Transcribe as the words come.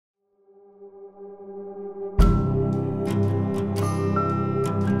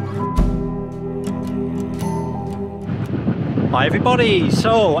Hi everybody!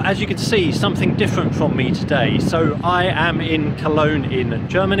 So as you can see, something different from me today. So I am in Cologne in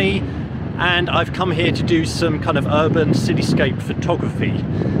Germany, and I've come here to do some kind of urban cityscape photography.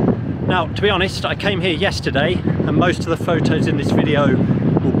 Now, to be honest, I came here yesterday, and most of the photos in this video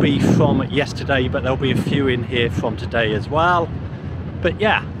will be from yesterday, but there'll be a few in here from today as well. But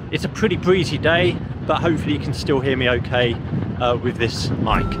yeah, it's a pretty breezy day, but hopefully you can still hear me okay with this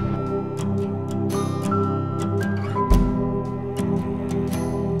mic.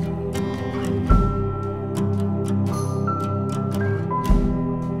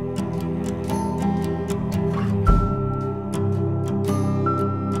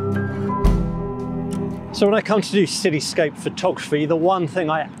 So when I come to do cityscape photography, the one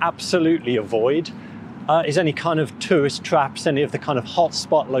thing I absolutely avoid is any kind of tourist traps, any of the kind of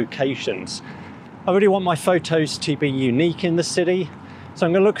hotspot locations. I really want my photos to be unique in the city. So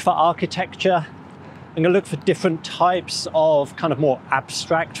I'm going to look for architecture. I'm going to look for different types of kind of more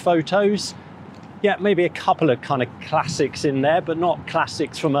abstract photos. Yeah, maybe a couple of kind of classics in there, but not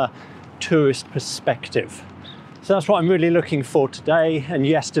classics from a tourist perspective. So that's what I'm really looking for today. And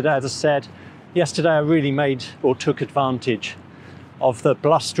yesterday, as I said, yesterday I really made or took advantage of the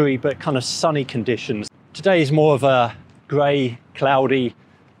blustery but kind of sunny conditions. Today is more of a grey, cloudy,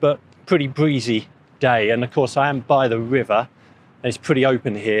 but pretty breezy day. And of course I am by the river and it's pretty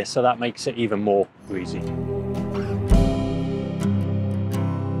open here, so that makes it even more breezy.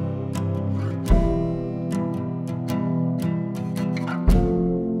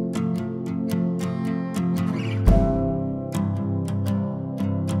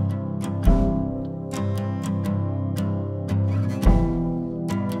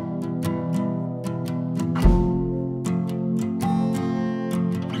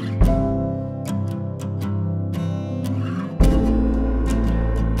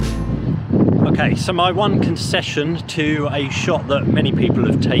 Okay, so my one concession to a shot that many people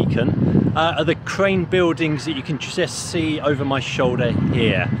have taken are the crane buildings that you can just see over my shoulder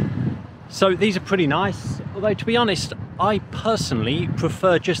here. So these are pretty nice, although to be honest, I personally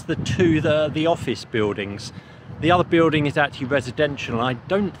prefer just the two that are the office buildings. The other building is actually residential and I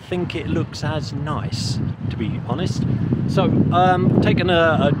don't think it looks as nice, to be honest. So I've taken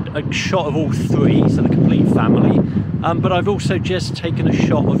a shot of all three, so the complete family. But I've also just taken a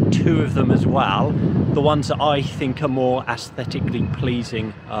shot of two of them as well, the ones that I think are more aesthetically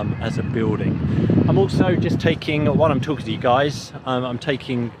pleasing as a building. I'm also just taking, while I'm talking to you guys, I'm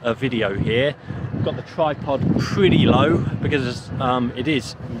taking a video here. I've got the tripod pretty low because it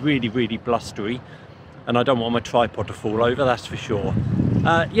is really, really blustery and I don't want my tripod to fall over, that's for sure.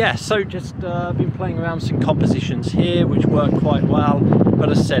 Yeah, so just been playing around some compositions here which work quite well,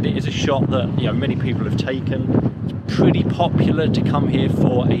 but as I said, it is a shot that many people have taken. It's pretty popular to come here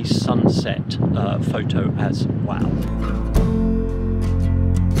for a sunset photo as well.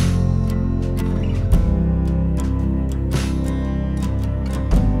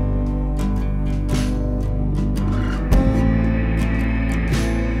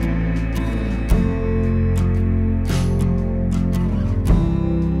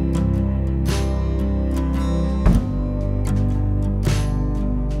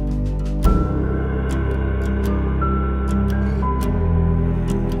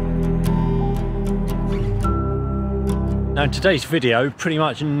 Now in today's video, pretty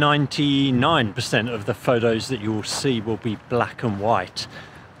much 99% of the photos that you will see will be black and white.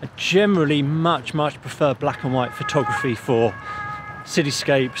 I generally much prefer black and white photography for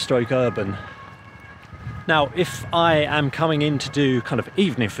cityscape stroke urban. Now if I am coming in to do kind of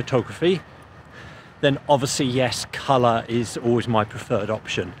evening photography, then obviously yes, colour is always my preferred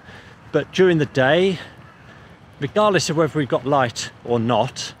option. But during the day, regardless of whether we've got light or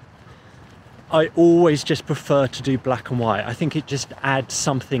not, I always just prefer to do black and white. I think it just adds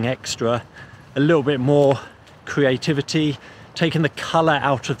something extra, a little bit more creativity. Taking the colour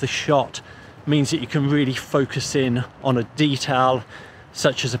out of the shot means that you can really focus in on a detail,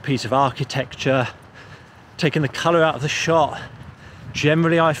 such as a piece of architecture. Taking the colour out of the shot,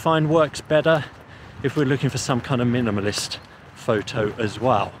 generally I find works better if we're looking for some kind of minimalist photo as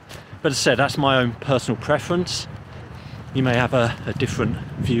well. But as I said, that's my own personal preference. You may have a different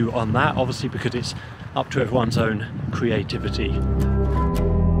view on that, obviously, because it's up to everyone's own creativity.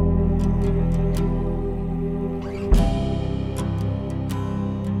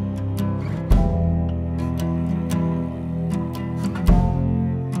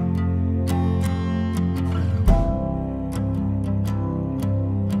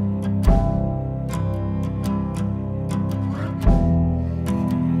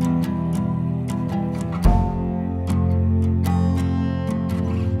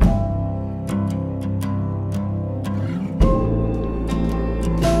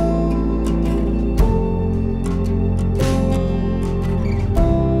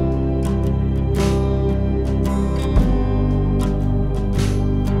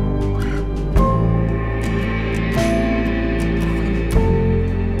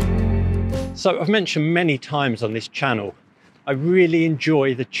 So I've mentioned many times on this channel, I really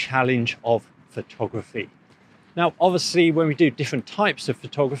enjoy the challenge of photography. Now, obviously, when we do different types of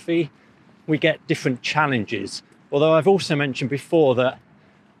photography, we get different challenges. Although I've also mentioned before that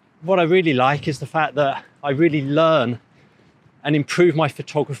what I really like is the fact that I really learn and improve my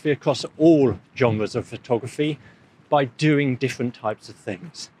photography across all genres of photography by doing different types of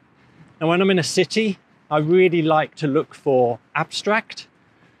things. And when I'm in a city, I really like to look for abstract.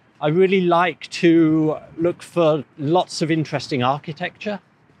 I really like to look for lots of interesting architecture,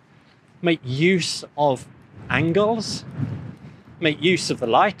 make use of angles, make use of the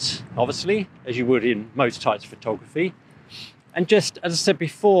light, obviously, as you would in most types of photography. And just, as I said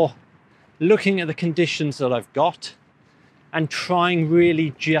before, looking at the conditions that I've got and trying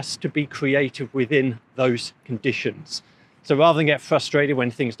really just to be creative within those conditions. So rather than get frustrated when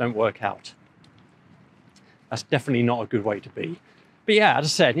things don't work out. That's definitely not a good way to be. But yeah, as I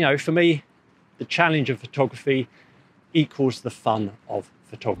said, you know, for me, the challenge of photography equals the fun of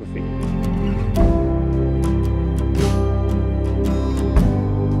photography.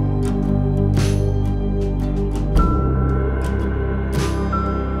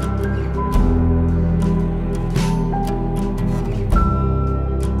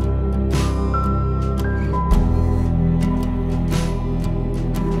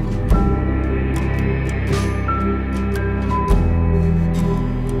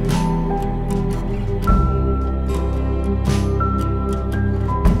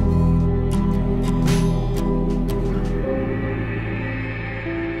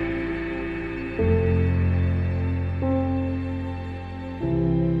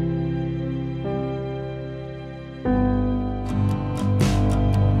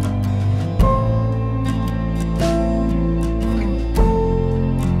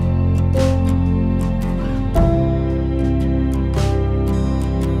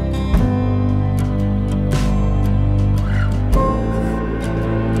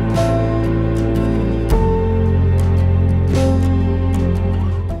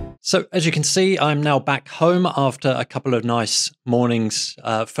 So as you can see, I'm now back home after a couple of nice mornings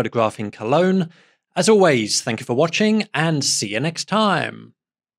photographing Cologne. As always, thank you for watching and see you next time.